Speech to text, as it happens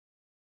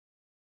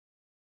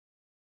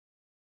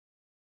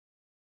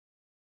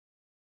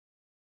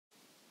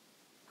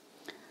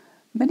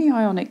Many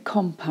ionic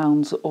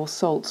compounds or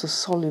salts are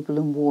soluble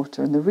in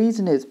water, and the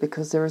reason is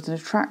because there is an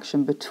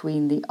attraction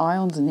between the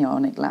ions in the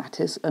ionic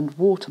lattice and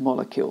water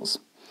molecules.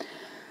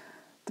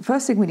 The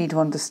first thing we need to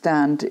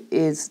understand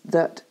is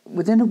that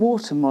within a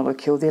water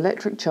molecule, the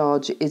electric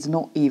charge is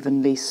not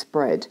evenly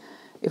spread.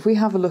 If we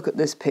have a look at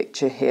this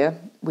picture here,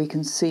 we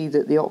can see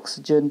that the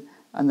oxygen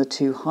and the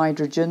two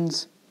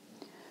hydrogens.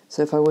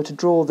 So if I were to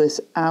draw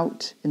this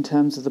out in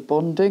terms of the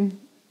bonding,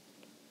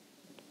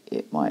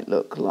 it might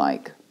look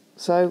like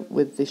so,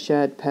 with the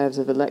shared pairs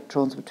of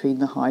electrons between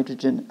the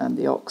hydrogen and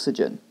the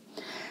oxygen.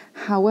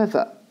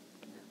 However,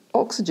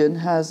 oxygen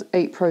has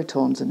 8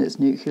 protons in its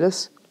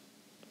nucleus.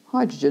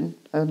 Hydrogen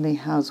only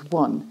has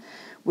 1,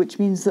 which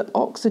means that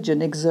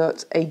oxygen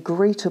exerts a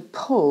greater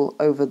pull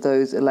over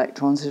those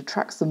electrons. It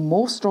attracts them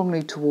more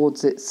strongly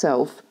towards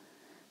itself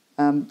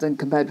than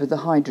compared with the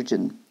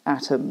hydrogen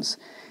atoms.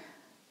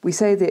 We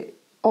say that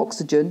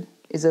oxygen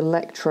is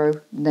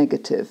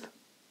electronegative.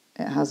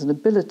 It has an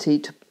ability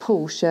to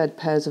pull shared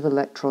pairs of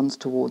electrons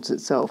towards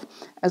itself.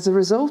 As a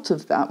result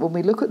of that, when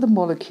we look at the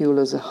molecule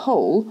as a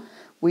whole,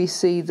 we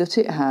see that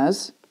it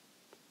has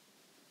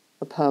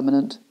a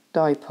permanent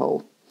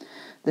dipole.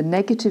 The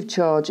negative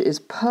charge is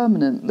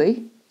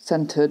permanently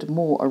centred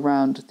more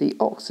around the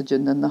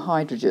oxygen than the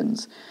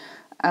hydrogens.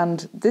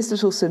 And this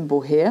little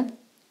symbol here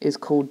is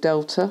called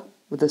delta,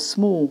 with a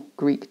small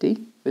Greek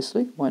d,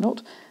 obviously, why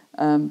not?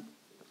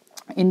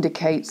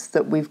 Indicates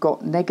that we've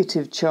got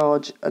negative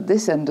charge at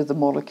this end of the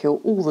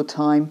molecule all the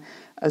time,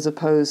 as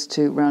opposed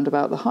to round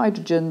about the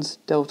hydrogens,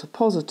 delta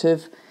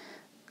positive,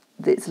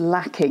 it's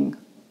lacking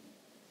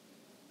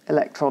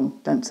electron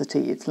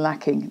density, it's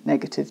lacking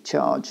negative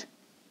charge.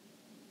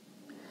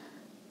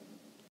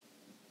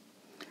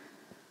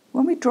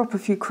 When we drop a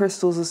few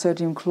crystals of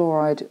sodium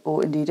chloride,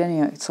 or indeed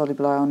any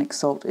soluble ionic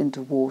salt,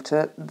 into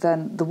water,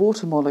 then the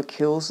water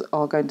molecules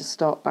are going to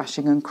start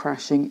bashing and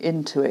crashing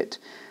into it.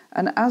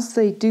 And as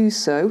they do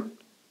so,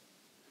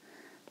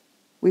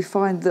 we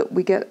find that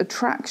we get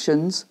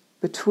attractions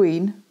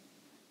between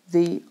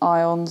the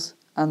ions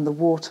and the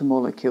water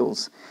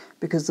molecules.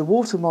 Because the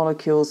water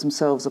molecules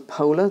themselves are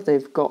polar,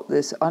 they've got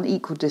this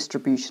unequal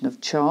distribution of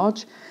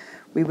charge.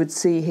 We would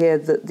see here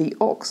that the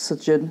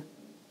oxygen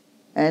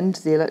end,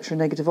 the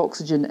electronegative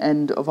oxygen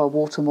end of our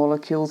water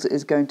molecules,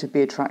 is going to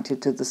be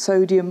attracted to the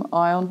sodium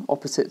ion,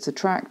 opposites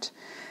attract,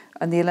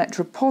 and the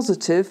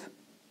electropositive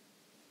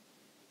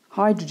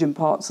hydrogen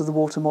parts of the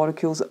water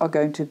molecules are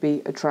going to be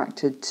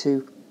attracted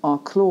to our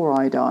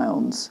chloride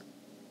ions.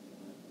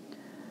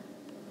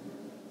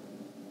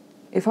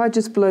 If I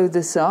just blow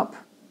this up,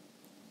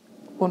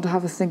 I want to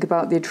have a think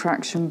about the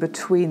attraction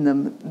between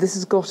them. This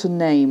has got a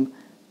name.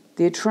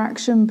 The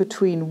attraction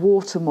between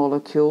water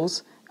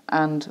molecules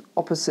and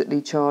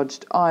oppositely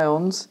charged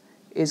ions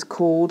is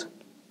called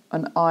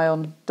an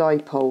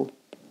ion-dipole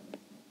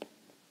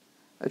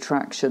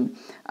attraction.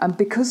 And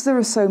because there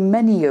are so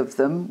many of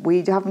them,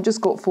 we haven't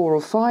just got 4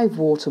 or 5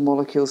 water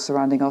molecules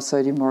surrounding our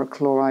sodium or a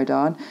chloride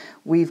ion,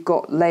 we've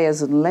got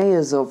layers and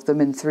layers of them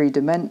in 3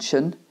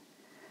 dimension.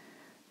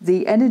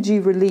 The energy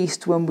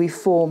released when we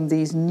form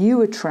these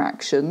new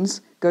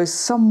attractions goes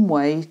some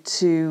way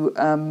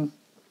to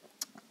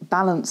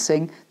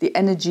balancing the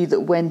energy that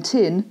went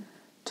in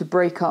to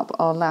break up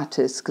our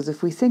lattice, because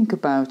if we think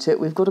about it,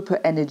 we've got to put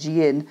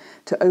energy in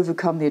to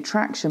overcome the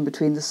attraction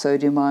between the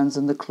sodium ions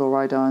and the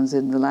chloride ions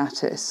in the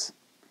lattice.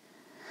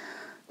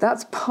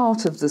 That's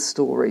part of the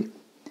story.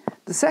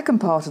 The second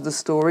part of the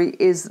story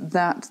is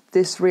that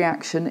this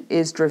reaction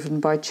is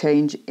driven by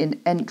change in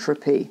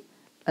entropy.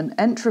 And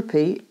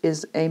entropy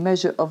is a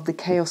measure of the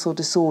chaos or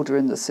disorder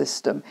in the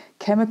system.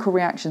 Chemical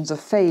reactions are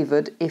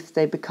favoured if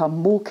they become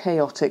more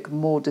chaotic,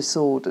 more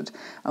disordered.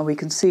 And we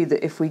can see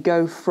that if we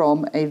go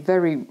from a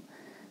very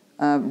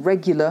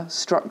regular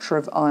structure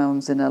of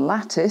ions in a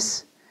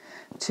lattice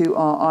to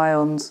our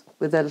ions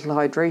with their little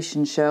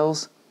hydration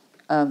shells,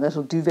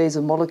 little duvets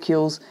of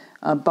molecules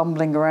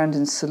bumbling around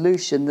in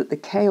solution, that the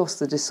chaos,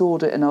 the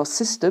disorder in our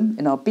system,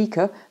 in our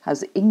beaker,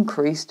 has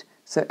increased,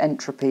 so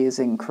entropy is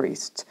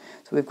increased.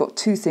 So we've got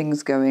 2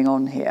 things going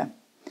on here.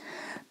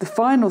 The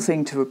final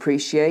thing to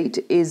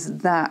appreciate is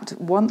that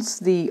once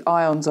the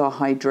ions are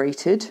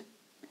hydrated,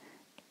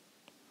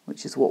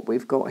 which is what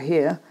we've got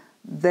here,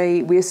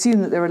 we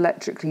assume that they're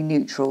electrically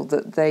neutral,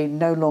 that they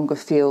no longer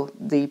feel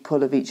the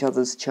pull of each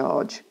other's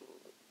charge.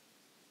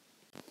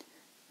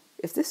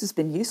 If this has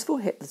been useful,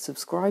 hit the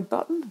subscribe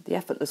button, the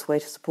effortless way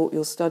to support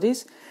your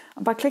studies.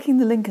 And by clicking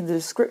the link in the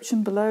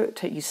description below, it'll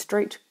take you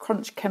straight to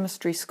Crunch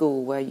Chemistry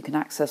School, where you can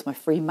access my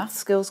free maths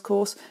skills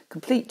course,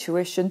 complete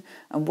tuition,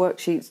 and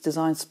worksheets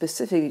designed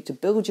specifically to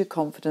build your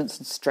confidence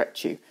and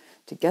stretch you.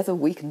 Together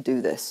we can do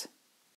this.